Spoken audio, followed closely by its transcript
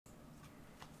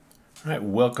All right,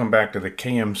 welcome back to the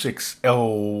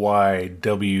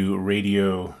KM6LYW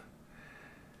radio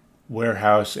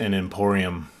warehouse and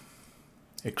emporium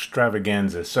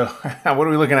extravaganza. So what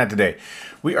are we looking at today?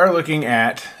 We are looking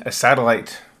at a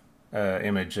satellite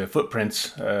image,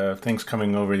 footprints, things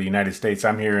coming over the United States.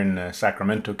 I'm here in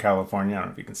Sacramento, California. I don't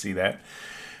know if you can see that.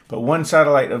 But one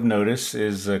satellite of notice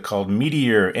is called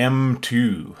Meteor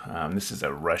M2. This is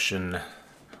a Russian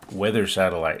weather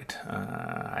satellite.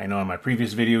 I know in my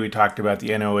previous video we talked about the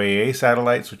NOAA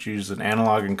satellites, which use an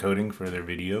analog encoding for their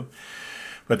video.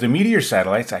 But the Meteor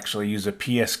satellites actually use a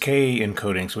PSK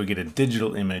encoding, so we get a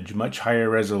digital image, much higher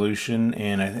resolution,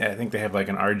 and I think they have like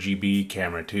an RGB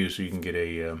camera too, so you can get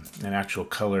an actual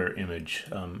color image,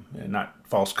 not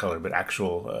false color, but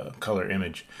actual color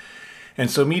image. And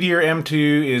so Meteor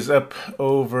M2 is up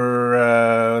over,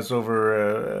 I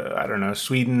don't know,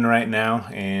 Sweden right now,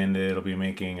 and it'll be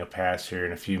making a pass here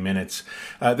in a few minutes.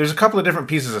 There's a couple of different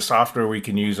pieces of software we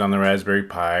can use on the Raspberry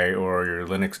Pi or your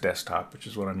Linux desktop, which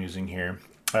is what I'm using here.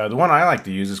 The one I like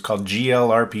to use is called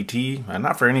glrpt,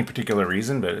 not for any particular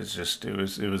reason, but it's just it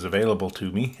was available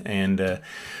to me. And of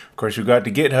course, we got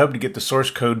to GitHub to get the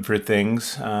source code for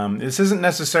things. This isn't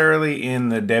necessarily in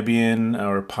the Debian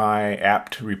or Pi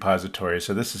apt repository,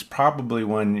 so this is probably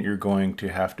one you're going to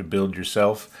have to build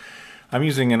yourself. I'm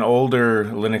using an older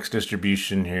Linux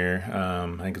distribution here. I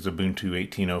think it's Ubuntu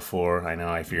 18.04. I know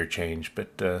I fear change,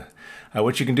 but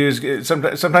what you can do is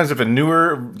sometimes if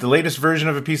the latest version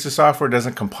of a piece of software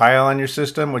doesn't compile on your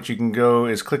system, what you can go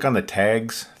is click on the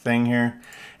tags thing here,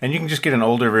 and you can just get an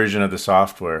older version of the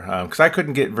software. Because I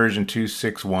couldn't get version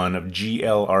 2.6.1 of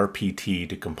glrpt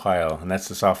to compile, and that's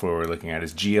the software we're looking at,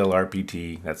 is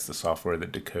glrpt. That's the software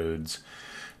that decodes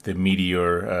the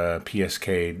Meteor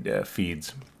PSK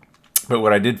feeds. But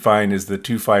what I did find is the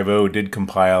 2.5.0 did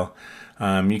compile.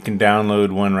 You can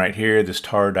download one right here, this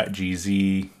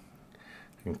tar.gz. I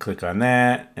can click on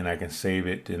that, and I can save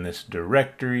it in this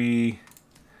directory.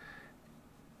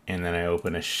 And then I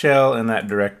open a shell in that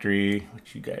directory,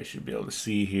 which you guys should be able to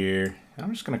see here. And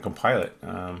I'm just going to compile it.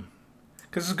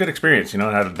 Because it's a good experience, you know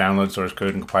how to download source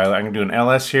code and compile it. I can do an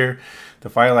ls here. The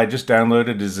file I just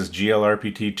downloaded is this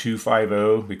glrpt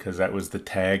 2.5.0 because that was the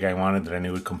tag I wanted that I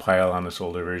knew would compile on this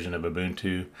older version of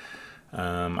Ubuntu.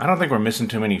 I don't think we're missing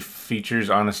too many features,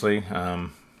 honestly.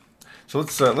 So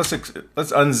let's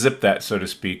unzip that, so to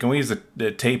speak, and we use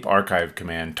the tape archive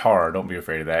command, tar. Don't be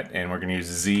afraid of that. And we're going to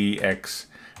use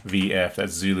zxvf.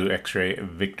 That's Zulu X-ray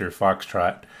Victor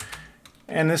Foxtrot.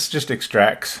 And this just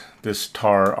extracts this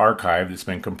tar archive that's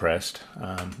been compressed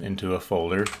into a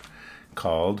folder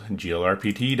called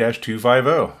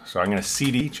glrpt-2.5.0. So I'm going to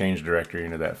cd, change directory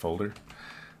into that folder,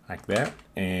 like that.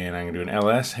 And I'm going to do an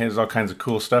ls. There's all kinds of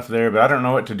cool stuff there, but I don't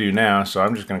know what to do now, so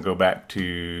I'm just going to go back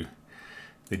to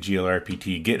the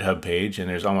glrpt GitHub page, and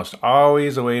there's almost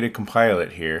always a way to compile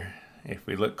it here if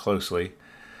we look closely.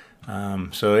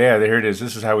 So yeah, there it is.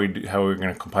 This is how we're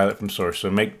going to compile it from source. So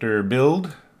make dir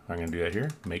build. I'm going to do that here.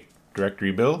 Make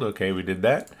directory build. Okay, we did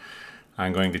that.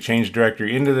 I'm going to change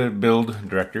directory into the build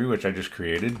directory, which I just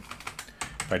created.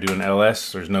 If I do an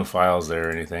ls, there's no files there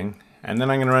or anything. And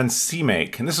then I'm going to run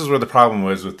cmake. And this is where the problem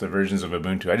was with the versions of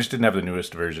Ubuntu. I just didn't have the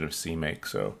newest version of cmake.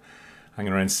 So I'm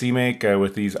going to run cmake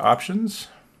with these options.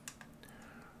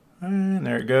 And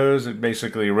there it goes. It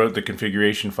basically wrote the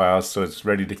configuration files, so it's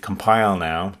ready to compile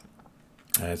now.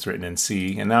 It's written in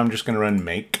C. And now I'm just going to run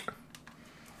make.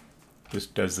 This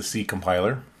does the C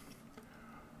compiler.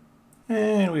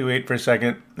 And we wait for a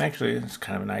second. Actually, it's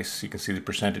kind of nice. You can see the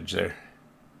percentage there.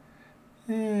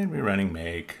 And we're running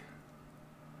make.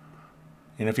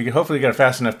 And if you could hopefully get a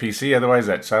fast enough PC, otherwise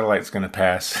that satellite's going to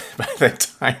pass by the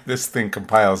time this thing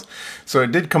compiles. So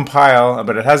it did compile,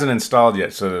 but it hasn't installed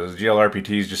yet. So the glrpt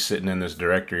is just sitting in this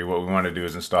directory. What we want to do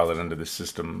is install it under the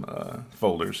system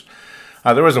folders.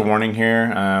 There was a warning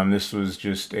here. This was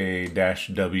just a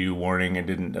 -w warning. It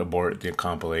didn't abort the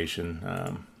compilation.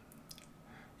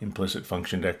 Implicit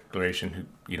function declaration.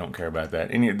 You don't care about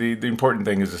that. The important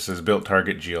thing is this says built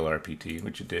target glrpt,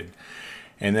 which it did.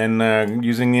 And then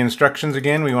using the instructions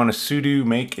again, we want to sudo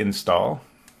make install.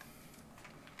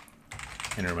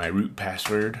 Enter my root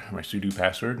password, my sudo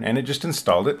password, and it just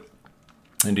installed it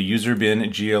into user bin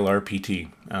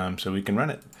glrpt. So we can run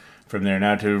it from there.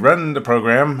 Now to run the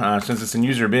program, since it's in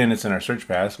user bin, it's in our search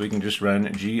path, we can just run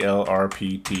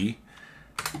glrpt,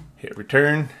 hit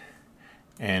return,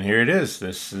 and here it is.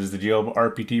 This is the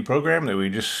glrpt program that we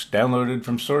just downloaded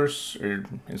from source, or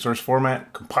in source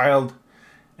format, compiled,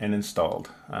 and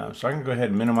installed. So I can go ahead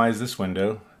and minimize this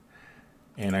window,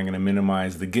 and I'm going to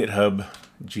minimize the GitHub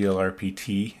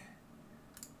glrpt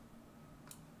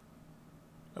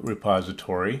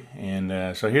repository.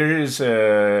 And so here is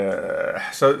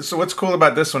so what's cool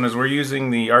about this one is we're using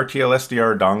the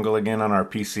rtl-sdrl dongle again on our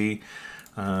PC.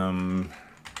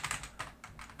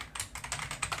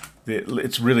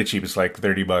 It's really cheap. It's like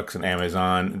 30 bucks on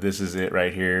Amazon. This is it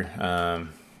right here.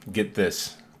 Get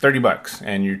this, 30 bucks,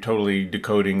 and you're totally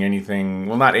decoding anything,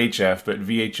 well, not HF, but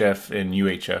VHF and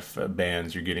UHF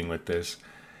bands you're getting with this.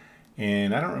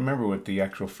 And I don't remember what the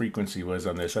actual frequency was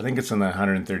on this. I think it's in the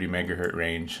 130 megahertz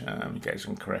range. You guys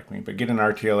can correct me. But get an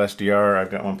rtl-sdrl. I've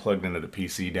got one plugged into the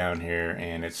PC down here,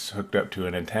 and it's hooked up to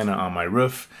an antenna on my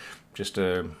roof. Just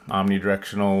a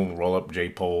omnidirectional roll-up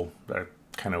J-pole that I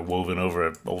kind of woven over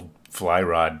an old fly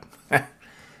rod.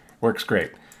 Works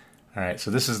great. All right,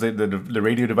 so this is the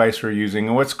radio device we're using.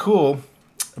 And what's cool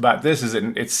about this is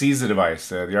it sees the device.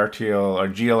 The RTL or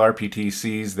glrpt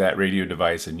sees that radio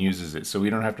device and uses it. So we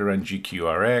don't have to run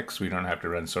GQRX. We don't have to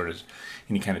run sort of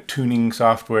any kind of tuning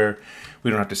software.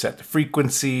 We don't have to set the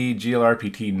frequency.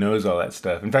 glrpt knows all that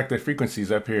stuff. In fact, the frequency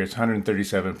is up here. It's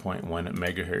 137.1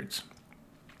 megahertz.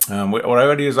 What I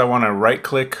would do is I want to right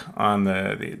click on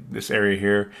this area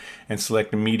here and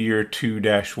select Meteor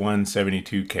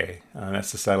 2-172K.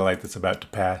 That's the satellite that's about to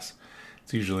pass.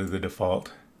 It's usually the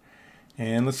default.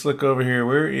 And let's look over here.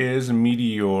 Where is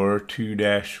Meteor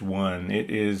 2-1? It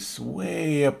is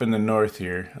way up in the north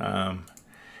here.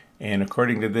 And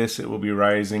according to this, it will be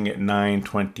rising at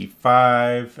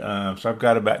 9:25. So I've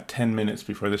got about 10 minutes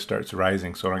before this starts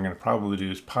rising. So what I'm going to probably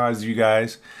do is pause you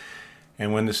guys.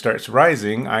 And when this starts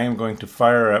rising, I am going to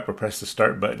fire up or press the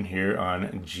start button here on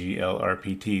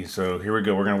glrpt. So here we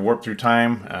go. We're going to warp through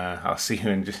time. I'll see you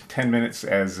in just 10 minutes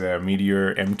as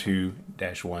Meteor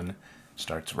M2-1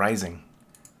 starts rising.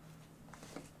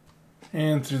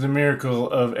 And through the miracle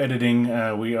of editing,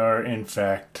 we are in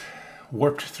fact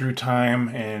warped through time,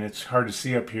 and it's hard to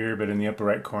see up here, but in the upper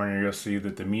right corner you'll see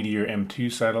that the Meteor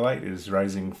M2 satellite is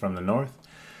rising from the north.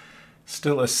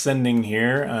 Still ascending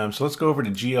here, so let's go over to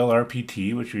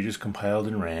glrpt, which we just compiled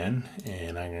and ran,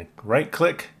 and I'm going to right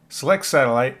click, select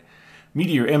satellite,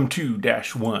 Meteor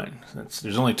M2-1.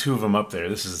 There's only two of them up there.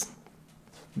 This is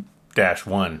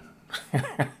 -1.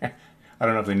 I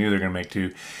don't know if they knew they were going to make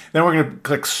two. Then we're going to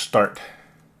click start.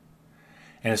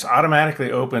 And it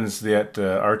automatically opens that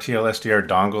rtl-sdrl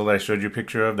dongle that I showed you a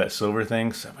picture of, that silver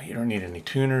thing. So you don't need any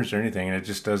tuners or anything, and it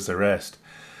just does the rest.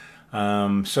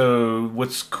 So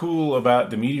what's cool about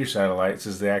the Meteor satellites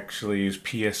is they actually use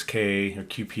PSK or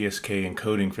QPSK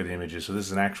encoding for the images. So this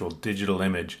is an actual digital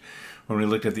image. When we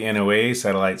looked at the NOAA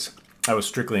satellites, that was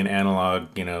strictly an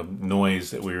analog,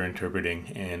 noise that we were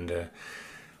interpreting. And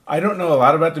I don't know a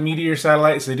lot about the Meteor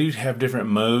satellites. They do have different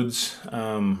modes.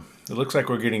 It looks like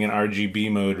we're getting an RGB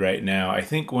mode right now. I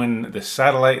think when the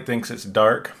satellite thinks it's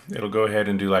dark, it'll go ahead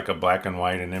and do like a black and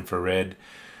white and infrared.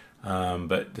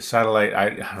 But the satellite, I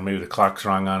don't know, maybe the clock's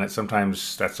wrong on it.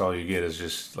 Sometimes that's all you get is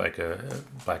just like a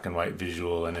black and white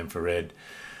visual and infrared.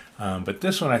 But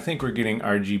this one, I think we're getting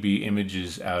RGB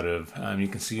images out of. You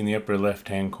can see in the upper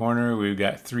left-hand corner, we've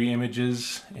got 3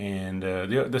 images. And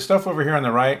the stuff over here on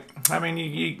the right, I mean,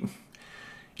 you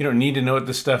don't need to know what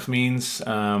this stuff means.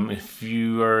 If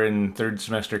you are in 3rd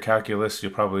semester calculus,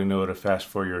 you'll probably know what a fast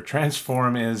Fourier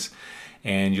transform is.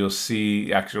 And you'll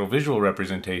see actual visual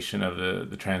representation of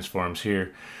the transforms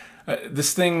here.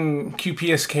 This thing,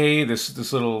 QPSK,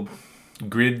 this little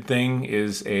grid thing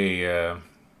is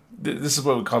this is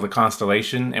what we call the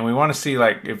constellation. And we want to see,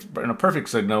 like, if in a perfect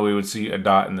signal, we would see a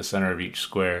dot in the center of each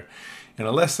square. In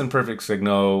a less than perfect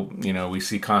signal, we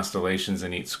see constellations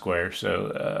in each square.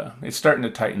 So it's starting to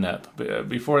tighten up. But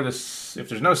before this, if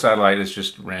there's no satellite, it's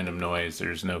just random noise.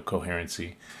 There's no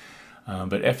coherency.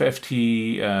 But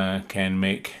FFT can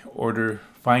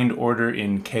find order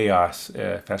in chaos,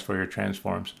 fast Fourier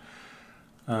transforms.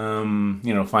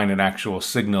 Find an actual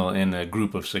signal in a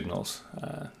group of signals.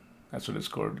 That's what it's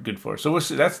good for. So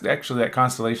that's actually, that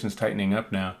constellation's tightening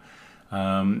up now.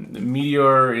 The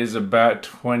Meteor is about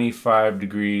 25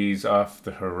 degrees off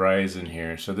the horizon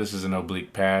here. So this is an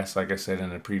oblique pass, like I said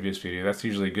in a previous video. That's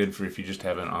usually good for if you just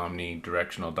have an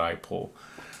omnidirectional dipole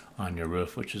on your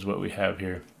roof, which is what we have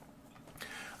here.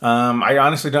 I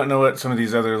honestly don't know what some of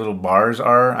these other little bars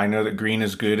are. I know that green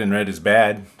is good and red is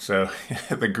bad, so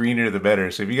the greener the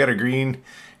better. So if you got a green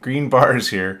bars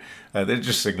here, they're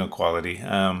just signal quality.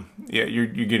 Yeah, you're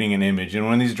getting an image, and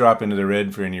when these drop into the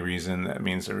red for any reason, that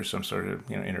means there was some sort of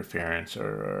interference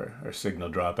or signal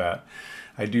dropout.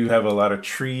 I do have a lot of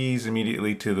trees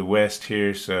immediately to the west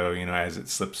here, so as it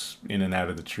slips in and out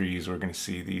of the trees, we're going to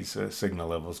see these signal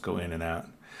levels go in and out.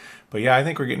 But yeah, I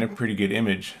think we're getting a pretty good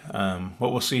image.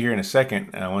 What we'll see here in a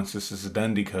second, once this is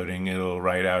done decoding, it'll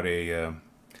write out a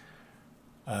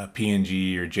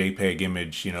PNG or JPEG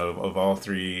image, you know, of all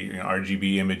three, you know,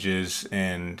 RGB images,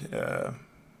 and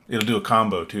it'll do a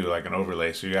combo too, like an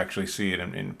overlay, so you actually see it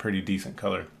in pretty decent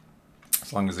color,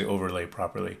 as long as they overlay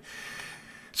properly.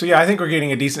 So yeah, I think we're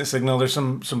getting a decent signal. There's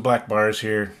some black bars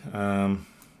here.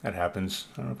 That happens.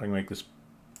 I don't know if I can make this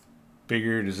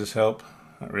bigger. Does this help?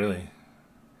 Not really.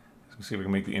 Let's see if we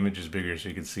can make the images bigger so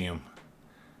you can see them.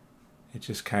 It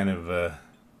just kind of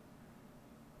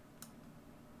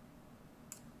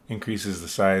increases the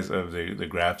size of the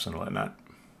graphs and whatnot.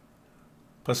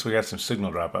 Plus we got some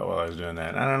signal dropout while I was doing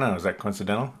that. I don't know, is that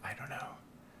coincidental? I don't know.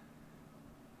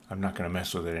 I'm not going to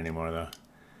mess with it anymore though.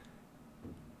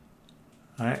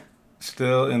 Alright,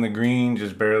 still in the green,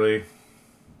 just barely.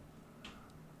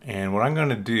 And what I'm going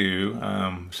to do,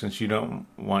 since you don't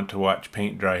want to watch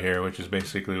paint dry here, which is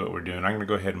basically what we're doing, I'm going to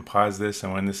go ahead and pause this,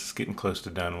 and when this is getting close to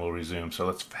done, we'll resume. So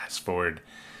let's fast forward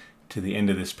to the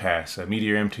end of this pass.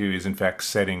 Meteor M2 is in fact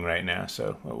setting right now,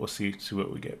 so we'll see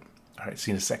what we get. Alright, see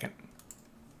you in a second.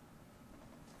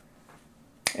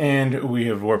 And we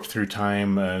have warped through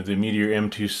time. The Meteor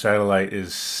M2 satellite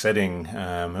is setting,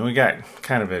 and we got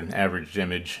kind of an average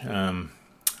image. I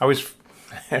always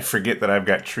forget that I've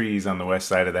got trees on the west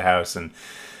side of the house, and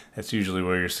that's usually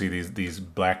where you see these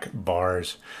black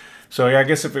bars. So yeah, I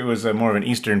guess if it was more of an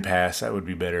eastern pass, that would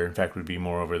be better. In fact, it would be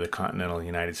more over the continental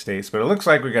United States. But it looks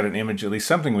like we got an image, at least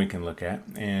something we can look at.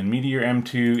 And Meteor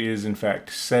M2 is in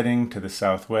fact setting to the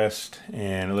southwest,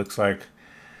 and it looks like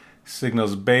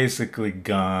signal's basically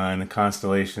gone. The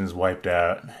constellation's wiped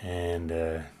out, and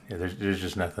yeah, there's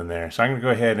just nothing there. So I'm going to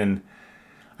go ahead and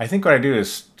I think what I do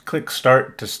is click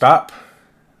start to stop.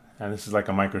 And this is like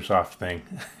a Microsoft thing.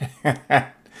 So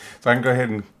I can go ahead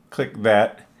and click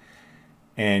that.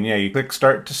 And yeah, you click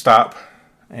start to stop.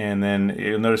 And then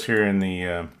you'll notice here in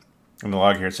the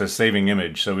log here, it says saving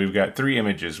image. So we've got 3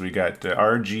 images. We got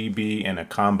RGB and a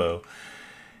combo.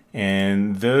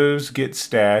 And those get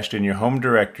stashed in your home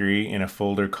directory in a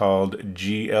folder called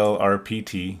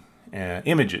glrpt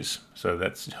images. So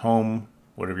that's home,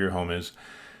 whatever your home is.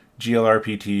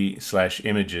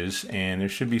 glrpt/images, and there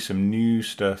should be some new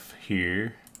stuff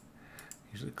here.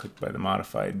 Usually click by the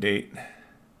modified date.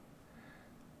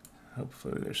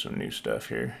 Hopefully there's some new stuff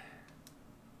here.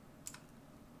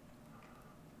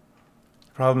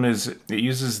 The problem is it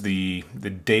uses the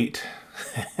date.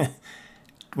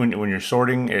 when you're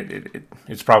sorting,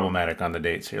 it's problematic on the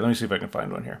dates here. Let me see if I can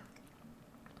find one here.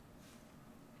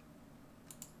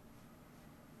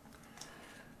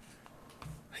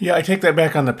 Yeah, I take that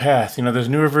back on the path. You know, this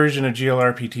newer version of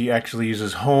glrpt actually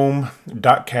uses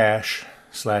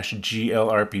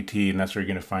home.cache/glrpt, and that's where you're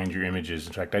going to find your images.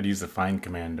 In fact, I'd use the find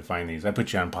command to find these. I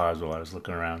put you on pause while I was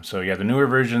looking around. So yeah, the newer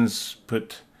versions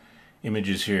put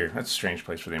images here. That's a strange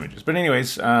place for the images. But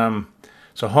anyways, so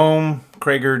home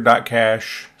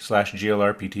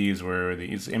Krager.cache/glrpt is where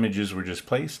these images were just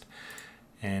placed.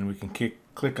 And we can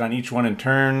click on each one in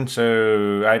turn,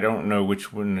 so I don't know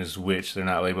which one is which. They're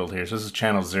not labeled here. So this is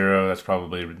channel 0, that's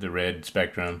probably the red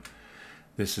spectrum.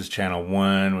 This is channel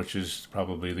 1, which is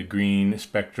probably the green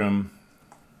spectrum.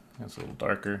 That's a little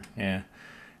darker, yeah.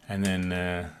 And then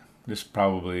this is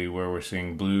probably where we're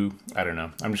seeing blue. I don't know.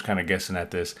 I'm just kind of guessing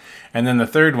at this. And then the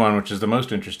third one, which is the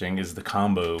most interesting, is the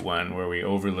combo one, where we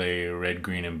overlay red,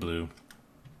 green, and blue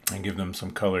and give them some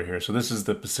color here. So this is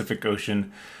the Pacific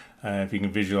Ocean. If you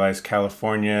can visualize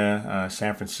California,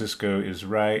 San Francisco is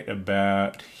right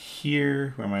about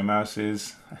here where my mouse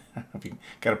is. If you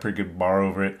got a pretty good bar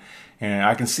over it, and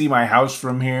I can see my house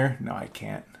from here. No, I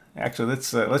can't. Actually,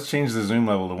 let's change the zoom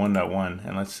level to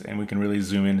 1.1, and we can really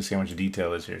zoom in to see how much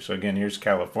detail is here. So again, here's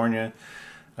California.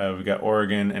 We've got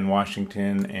Oregon and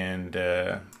Washington, and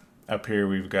up here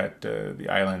we've got the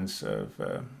islands of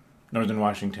northern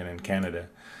Washington and Canada.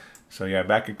 So yeah,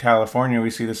 back in California, we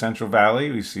see the Central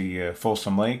Valley, we see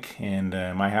Folsom Lake, and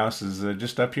my house is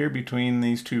just up here between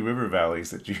these 2 river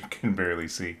valleys that you can barely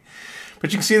see.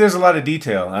 But you can see there's a lot of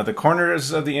detail. The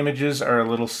corners of the images are a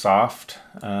little soft,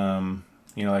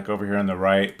 you know, like over here on the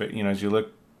right, but you know, as you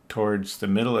look towards the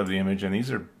middle of the image, and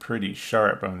these are pretty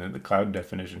sharp. I mean, the cloud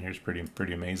definition here is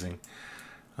pretty amazing.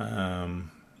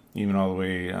 Even all the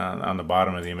way on the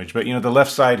bottom of the image. But you know, the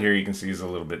left side here you can see is a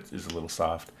little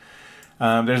soft.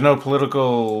 There's no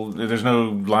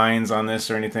lines on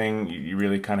this or anything. You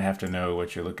really kind of have to know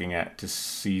what you're looking at to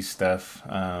see stuff.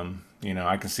 You know,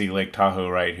 I can see Lake Tahoe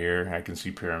right here. I can see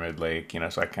Pyramid Lake. You know,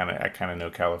 so I kind of know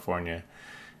California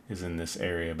is in this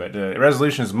area. But the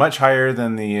resolution is much higher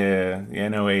than the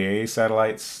NOAA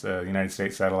satellites, United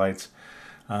States satellites.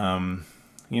 You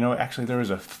know, actually there was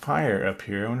a fire up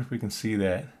here. I wonder if we can see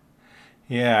that.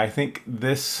 Yeah, I think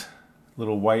this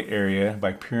little white area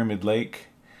by Pyramid Lake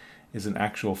is an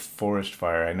actual forest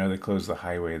fire. I know they closed the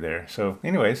highway there. So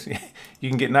anyways, you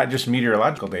can get not just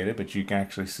meteorological data, but you can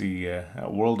actually see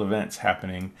world events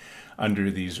happening under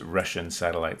these Russian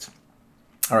satellites.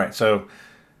 All right, so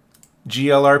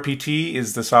glrpt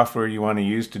is the software you want to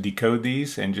use to decode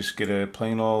these, and just get a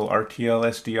plain old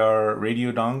rtl-sdrl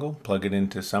radio dongle, plug it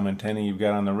into some antenna you've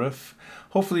got on the roof.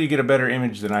 Hopefully you get a better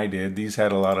image than I did. These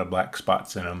had a lot of black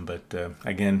spots in them, but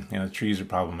again, the trees are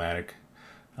problematic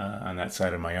on that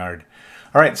side of my yard.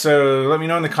 All right, so let me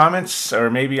know in the comments,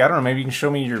 or maybe, I don't know, maybe you can show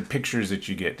me your pictures that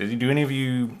you get. Do any of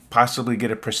you possibly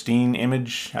get a pristine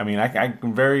image? I mean, I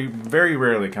very, very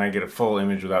rarely can I get a full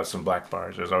image without some black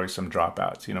bars. There's always some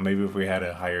dropouts. Maybe if we had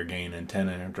a higher gain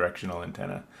antenna or directional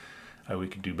antenna, we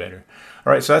could do better.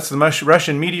 All right, so that's the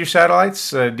Russian Meteor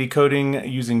satellites, decoding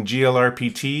using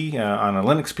glrpt on a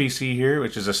Linux PC here,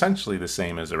 which is essentially the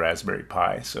same as a Raspberry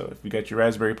Pi. So if you got your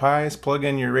Raspberry Pis, plug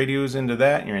in your radios into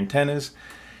that, your antennas,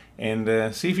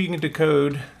 and see if you can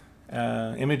decode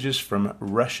images from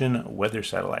Russian weather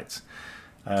satellites.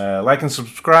 Like and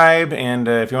subscribe, and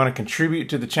if you want to contribute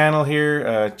to the channel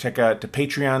here, check out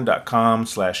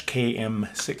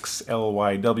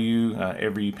patreon.com/km6lyw.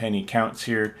 Every penny counts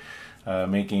here,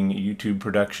 making YouTube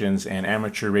productions and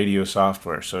amateur radio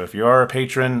software. So if you are a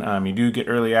patron, you do get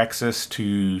early access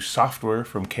to software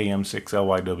from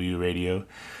KM6LYW radio.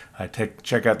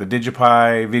 Check out the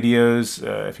DigiPi videos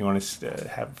if you want to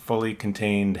have fully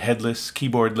contained, headless,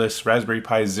 keyboardless, Raspberry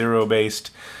Pi Zero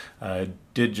based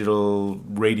digital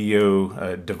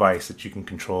radio device that you can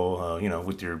control,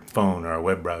 with your phone or a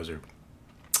web browser.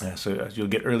 So you'll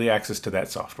get early access to that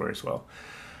software as well.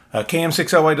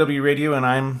 KM6LYW radio, and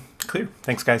I'm clear.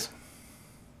 Thanks, guys.